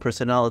person's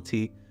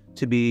personality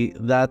to be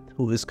that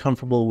who is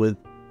comfortable with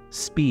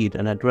speed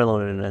and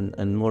adrenaline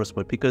and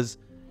motorsport? Because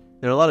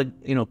there are a lot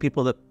of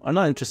people that are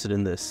not interested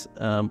in this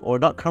or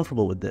not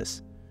comfortable with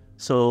this.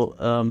 So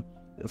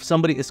if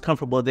somebody is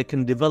comfortable, they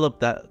can develop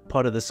that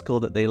part of the skill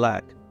that they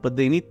lack, but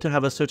they need to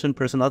have a certain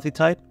personality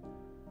type.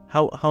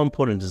 How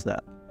important is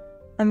that?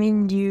 I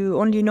mean, you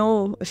only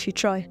know if you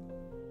try.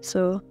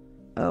 So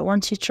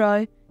once you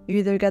try, you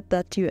either get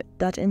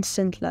that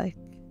instant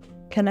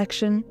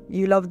connection.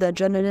 You love the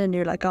adrenaline.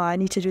 You're like, I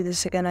need to do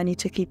this again. I need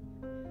to keep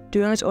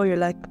doing it. Or you're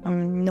like,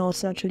 no,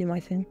 it's not really my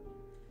thing.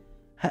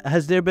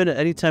 Has there been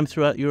any time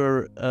throughout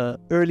your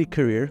early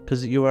career,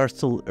 because you are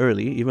still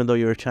early, even though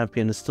you're a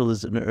champion, it still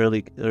is an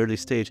early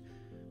stage.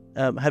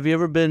 Have you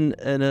ever been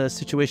in a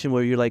situation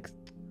where you're like,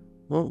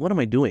 well, what am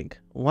I doing?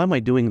 Why am I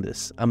doing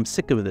this? I'm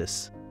sick of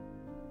this.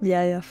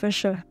 Yeah, for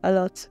sure. A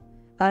lot.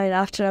 I mean,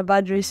 after a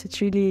bad race, it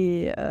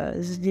really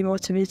is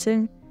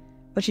demotivating.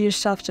 But you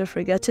just have to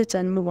forget it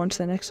and move on to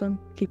the next one.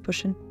 Keep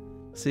pushing.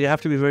 So you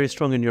have to be very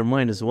strong in your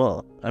mind as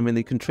well. I mean,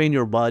 you can train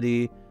your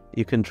body,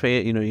 you can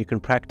train, you can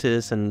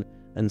practice and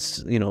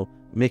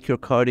make your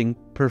karting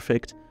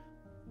perfect.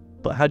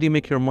 But how do you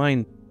make your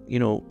mind,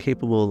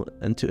 capable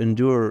and to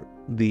endure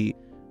the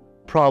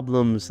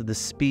problems, the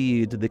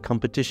speed, the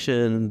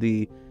competition,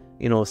 the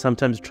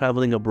sometimes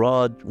traveling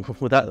abroad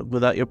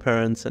without your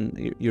parents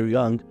and you're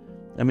young?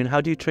 I mean,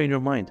 how do you train your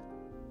mind?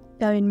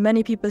 Yeah, I mean,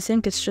 many people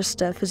think it's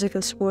just a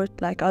physical sport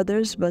like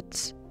others,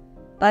 but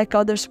like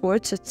other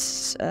sports,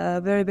 it's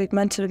a very big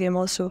mental game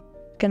also.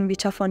 It can be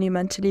tough on you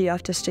mentally. You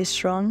have to stay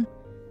strong,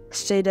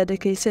 stay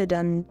dedicated,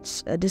 and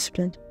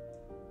disciplined.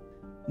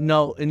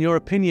 Now, in your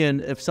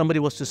opinion, if somebody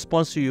was to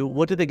sponsor you,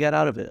 what do they get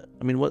out of it?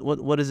 I mean,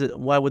 what is it?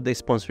 Why would they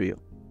sponsor you?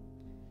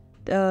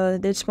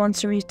 They'd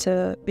sponsor me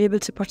to be able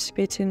to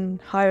participate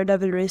in higher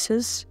level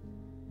races,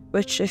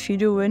 which if you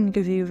do win,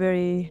 give you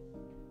very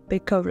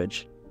big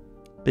coverage.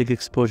 Big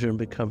exposure and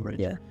big coverage.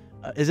 Yeah.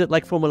 Is it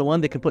like Formula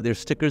 1? They can put their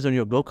stickers on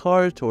your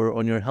go-kart or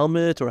on your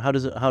helmet, or how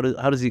does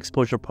the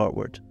exposure part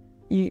work?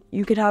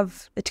 You could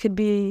have, it could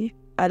be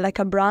like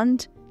a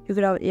brand. You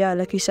could have,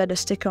 like you said, a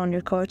sticker on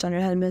your kart, on your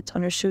helmet,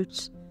 on your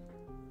suits.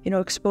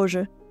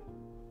 Exposure.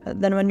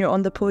 Then when you're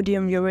on the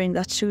podium, you're wearing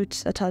that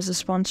suit that has a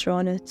sponsor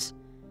on it.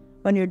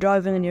 When you're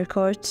driving in your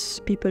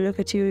karts, people look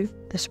at you,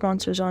 the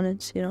sponsor's on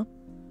it,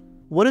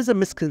 What is a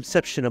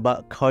misconception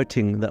about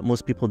karting that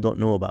most people don't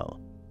know about?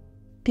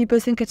 People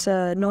think it's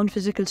a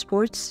non-physical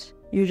sport.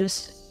 You're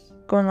just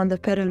going on the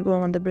pedal,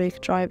 going on the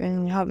brake,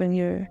 driving, having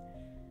your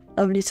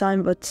lovely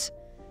time. But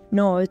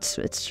no,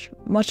 it's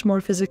much more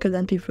physical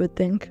than people would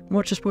think.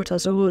 Motorsport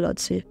as a whole, I'd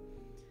say.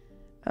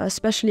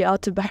 Especially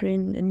out of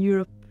Bahrain, in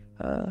Europe,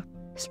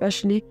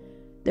 especially,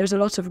 there's a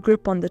lot of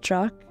grip on the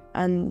track,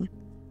 and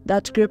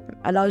that grip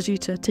allows you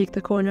to take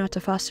the corner at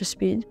a faster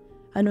speed.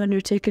 And when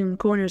you're taking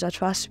corners at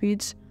fast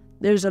speeds,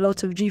 there's a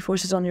lot of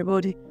G-forces on your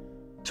body.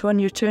 So when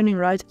you're turning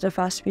right at a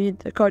fast speed,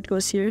 the kart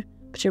goes here,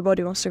 but your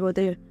body wants to go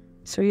there.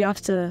 So you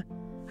have to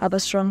have a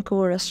strong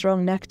core, a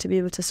strong neck to be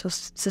able to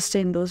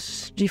sustain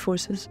those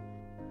G-forces.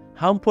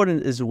 How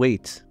important is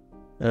weight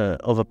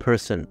of a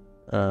person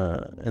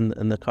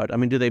in the kart? I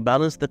mean, do they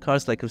balance the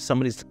cars? Like if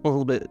somebody's a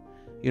little bit,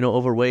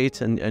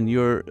 overweight and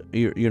you're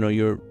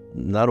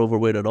not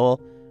overweight at all,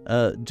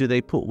 do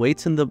they put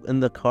weights in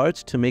the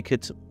kart to make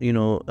it,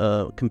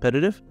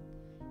 competitive?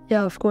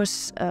 Yeah, of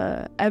course.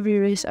 Every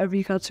race,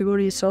 every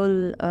category is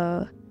all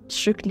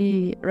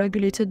strictly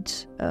regulated.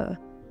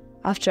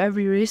 After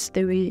every race,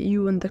 they weigh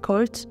you in the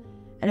kart,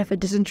 and if it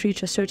doesn't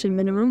reach a certain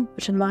minimum,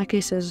 which in my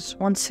case is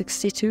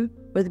 162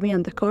 with me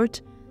on the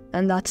court,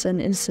 then that's an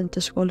instant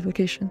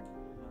disqualification.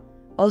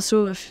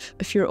 Also,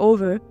 if you're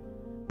over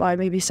by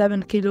maybe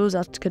 7 kilos,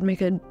 that could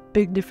make a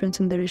big difference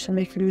in the race and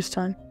make you lose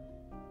time.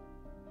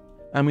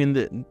 I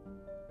mean,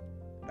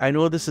 I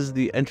know this is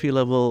the entry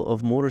level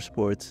of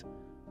motorsports,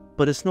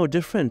 but it's no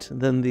different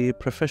than the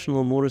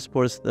professional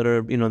motorsports that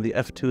are, the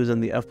F2s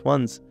and the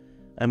F1s.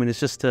 I mean, it's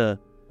just a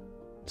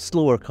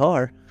slower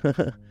car.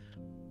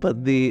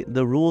 But the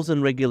rules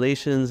and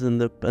regulations and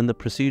the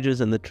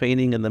procedures and the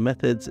training and the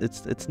methods,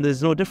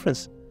 there's no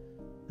difference.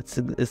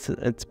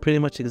 It's pretty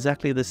much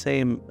exactly the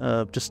same,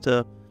 just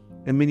a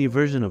mini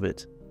version of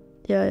it.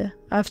 Yeah,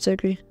 I have to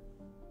agree.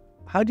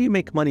 How do you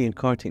make money in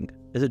karting?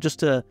 Is it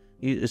just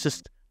it's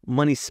just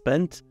money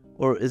spent,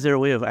 or is there a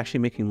way of actually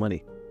making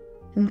money?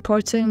 In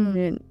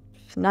karting,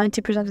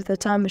 90% of the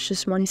time it's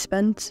just money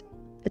spent.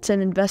 It's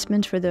an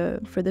investment for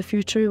the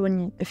future.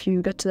 If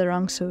you get to the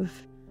ranks of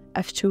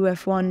F2,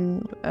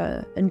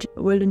 F1,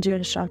 World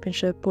Endurance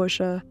Championship,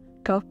 Porsche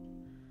Cup,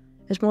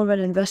 it's more of an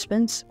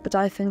investment. But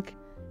I think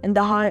in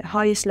the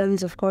highest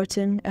levels of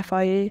karting,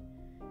 FIA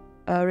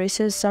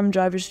races, some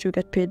drivers do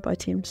get paid by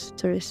teams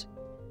to race.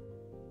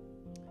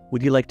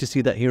 Would you like to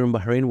see that here in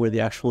Bahrain, where the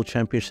actual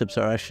championships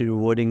are actually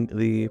rewarding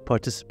the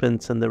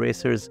participants and the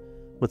racers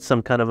with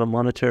some kind of a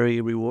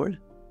monetary reward?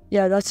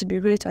 Yeah, that would be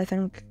great. I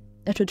think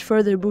it would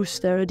further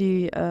boost the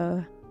already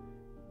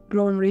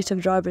growing rate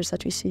of drivers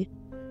that we see.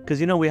 Because,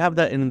 we have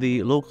that in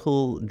the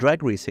local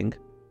drag racing.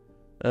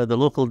 The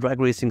local drag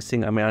racing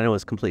scene, I know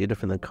it's completely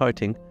different than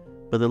karting,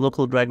 but the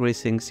local drag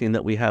racing scene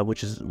that we have,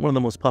 which is one of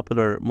the most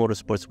popular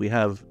motorsports we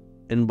have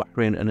in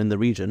Bahrain and in the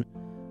region,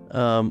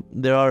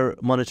 there are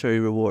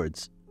monetary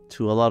rewards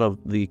to a lot of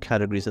the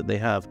categories that they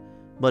have.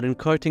 But in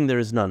karting, there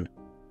is none.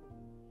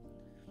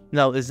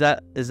 Now, is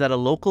that a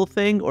local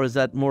thing, or is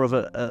that more of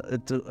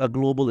a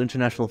global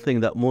international thing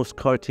that most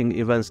karting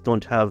events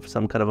don't have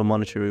some kind of a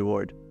monetary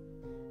reward?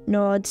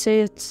 No, I'd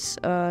say it's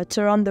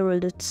around the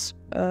world. It's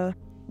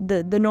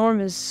the norm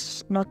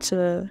is not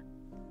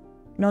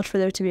for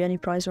there to be any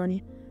prize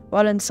money.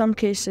 While in some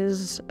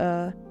cases,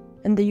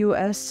 in the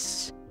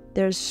US,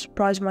 there's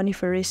prize money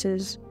for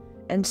races.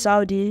 In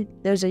Saudi,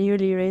 there's a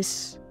yearly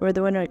race where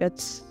the winner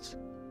gets,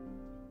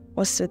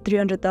 what's it,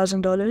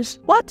 $300,000?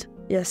 What?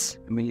 Yes.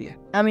 $1 million.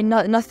 I mean,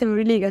 nothing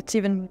really gets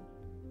even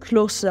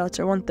close to that,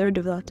 or 1/3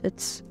 of that.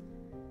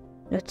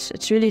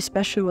 It's really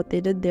special what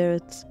they did there.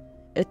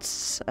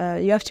 It's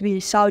you have to be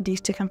Saudi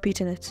to compete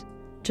in it,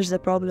 which is the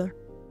problem.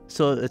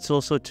 So it's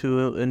also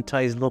to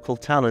entice local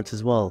talent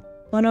as well.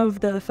 One of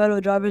the fellow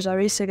drivers I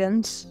race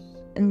against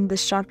in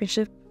this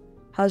championship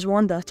has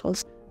won that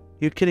also.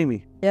 You're kidding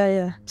me?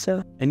 Yeah.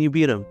 So. And you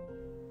beat him.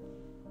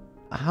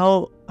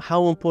 How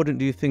important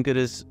do you think it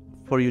is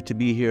for you to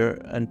be here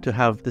and to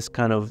have this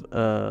kind of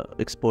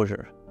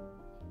exposure?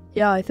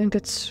 Yeah, I think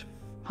it's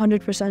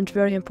 100%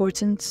 very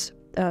important,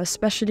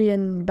 especially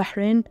in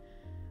Bahrain.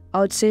 I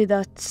would say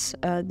that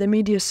the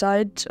media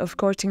side of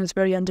karting is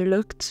very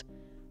underlooked.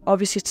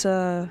 Obviously, it's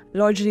a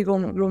largely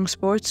growing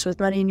sport with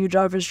many new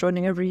drivers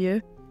joining every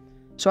year.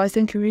 So I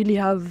think we really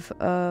have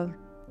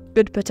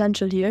good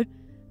potential here,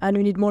 and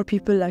we need more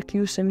people like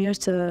you, Samir,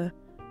 to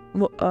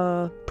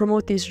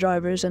promote these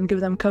drivers and give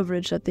them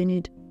coverage that they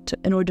need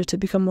in order to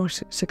become more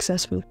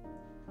successful.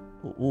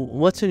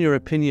 What's in your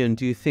opinion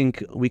do you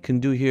think we can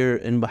do here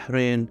in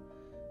Bahrain,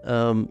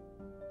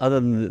 other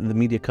than the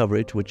media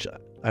coverage, which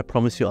I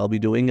promise you I'll be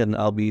doing, and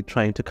I'll be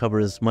trying to cover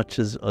as much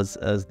as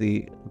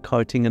the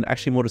karting and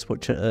actually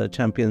motorsport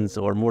champions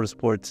or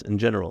motorsports in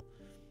general.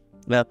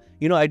 Now,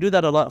 I do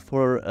that a lot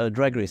for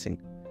drag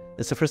racing.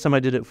 It's the first time I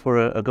did it for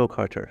a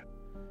go-karter.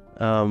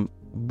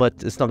 But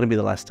it's not going to be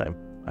the last time,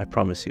 I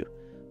promise you.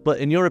 But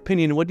in your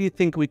opinion, what do you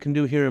think we can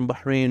do here in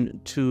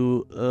Bahrain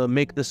to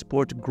make the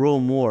sport grow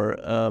more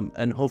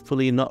and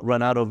hopefully not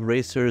run out of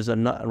racers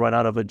and not run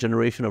out of a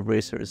generation of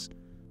racers?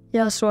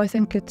 Yeah, so I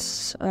think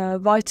it's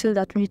vital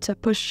that we need to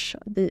push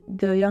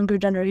the younger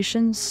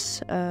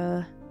generations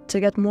to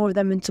get more of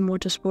them into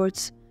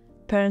motorsports.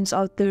 Parents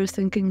out there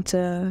thinking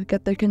to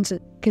get their kids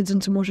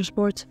into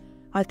motorsports,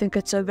 I think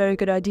it's a very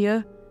good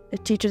idea.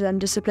 It teaches them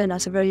discipline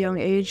at a very young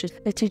age.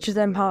 It teaches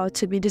them how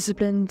to be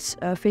disciplined,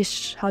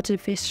 how to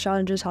face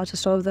challenges, how to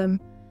solve them.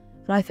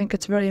 And I think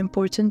it's very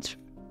important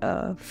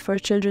for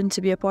children to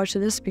be a part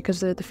of this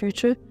because they're the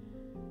future.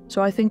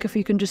 So I think if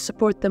we can just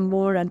support them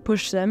more and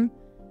push them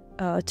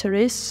to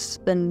race,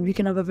 then we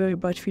can have a very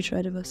bright future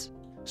ahead of us.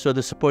 So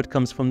the support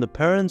comes from the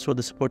parents, or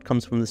the support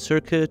comes from the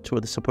circuit, or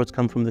the supports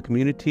come from the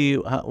community?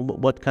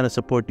 What kind of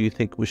support do you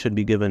think we should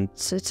be given?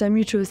 So it's a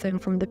mutual thing,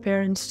 from the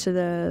parents to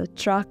the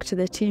track to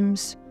the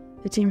teams.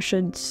 The team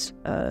should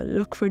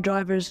look for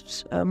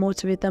drivers,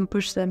 motivate them,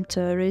 push them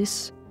to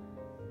race.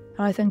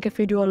 And I think if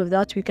we do all of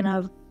that, we can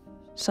have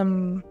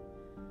some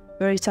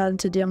very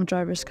talented young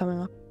drivers coming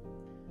up.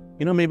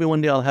 Maybe one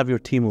day I'll have your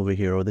team over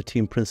here, or the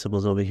team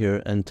principals over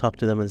here, and talk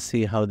to them and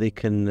see how they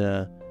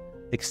can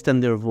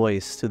extend their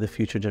voice to the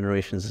future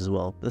generations as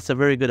well. That's a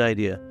very good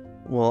idea.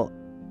 Well,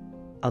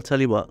 I'll tell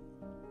you what,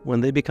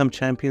 when they become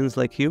champions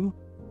like you,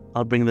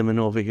 I'll bring them in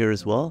over here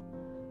as well,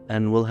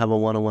 and we'll have a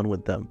one-on-one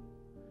with them.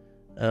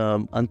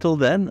 Until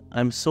then,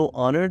 I'm so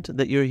honored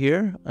that you're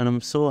here, and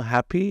I'm so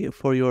happy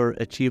for your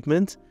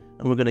achievement,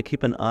 and we're going to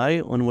keep an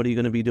eye on what you're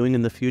going to be doing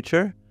in the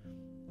future.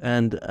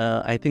 And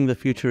I think the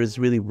future is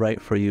really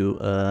bright for you,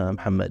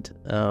 Mohammed.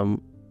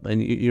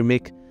 And you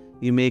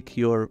make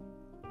your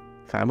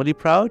family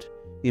proud,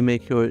 you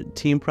make your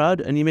team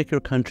proud, and you make your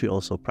country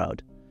also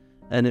proud.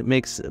 And it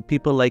makes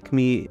people like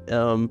me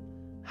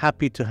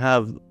happy to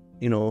have,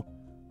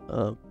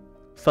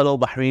 fellow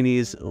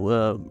Bahrainis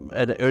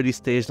at an early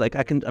stage. Like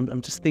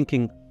I'm just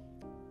thinking,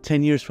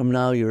 10 years from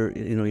now,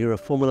 you're a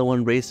Formula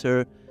One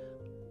racer.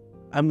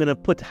 I'm gonna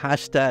put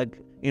hashtag,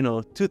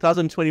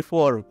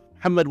 2024.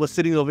 Mohammed was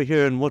sitting over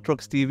here in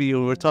MotoroxTV,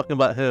 and we're talking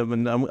about him,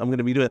 and I'm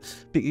gonna be doing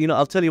it.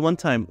 I'll tell you one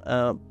time,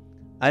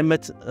 I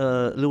met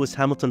Lewis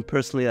Hamilton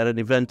personally at an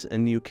event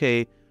in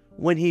UK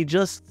when he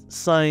just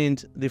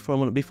signed the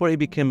Formula, before he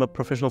became a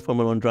professional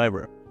Formula One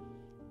driver.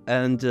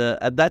 And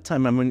at that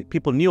time,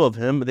 people knew of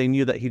him. They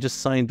knew that he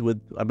just signed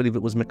with, I believe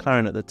it was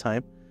McLaren at the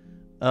time.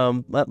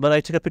 But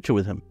I took a picture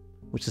with him,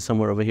 which is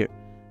somewhere over here.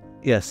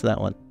 Yes, that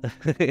one.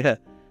 Yeah,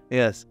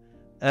 yes.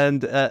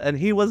 And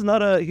he was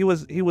not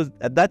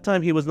at that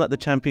time, he was not the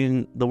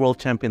champion, the world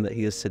champion that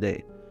he is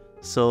today.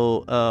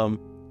 So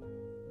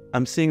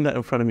I'm seeing that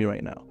in front of me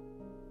right now.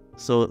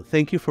 So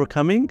thank you for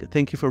coming.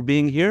 Thank you for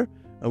being here.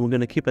 And we're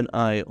going to keep an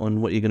eye on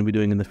what you're going to be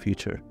doing in the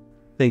future.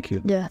 Thank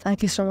you. Yeah,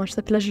 thank you so much.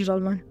 The pleasure's all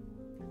mine.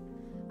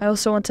 I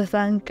also want to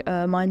thank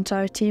my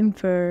entire team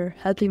for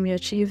helping me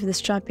achieve this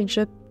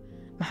championship.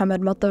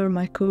 Mohammed Matar,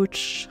 my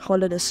coach,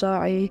 Khalid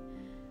As-Sa'i,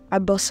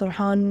 Abbas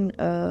Sarhan,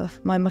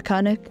 my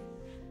mechanic,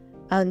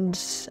 and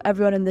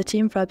everyone in the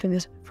team for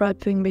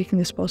helping making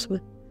this possible.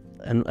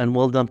 And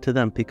well done to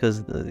them,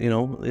 because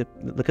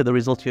look at the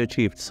results you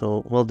achieved.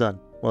 So well done,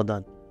 well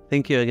done.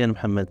 Thank you again,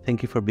 Mohammed.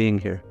 Thank you for being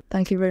here.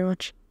 Thank you very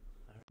much.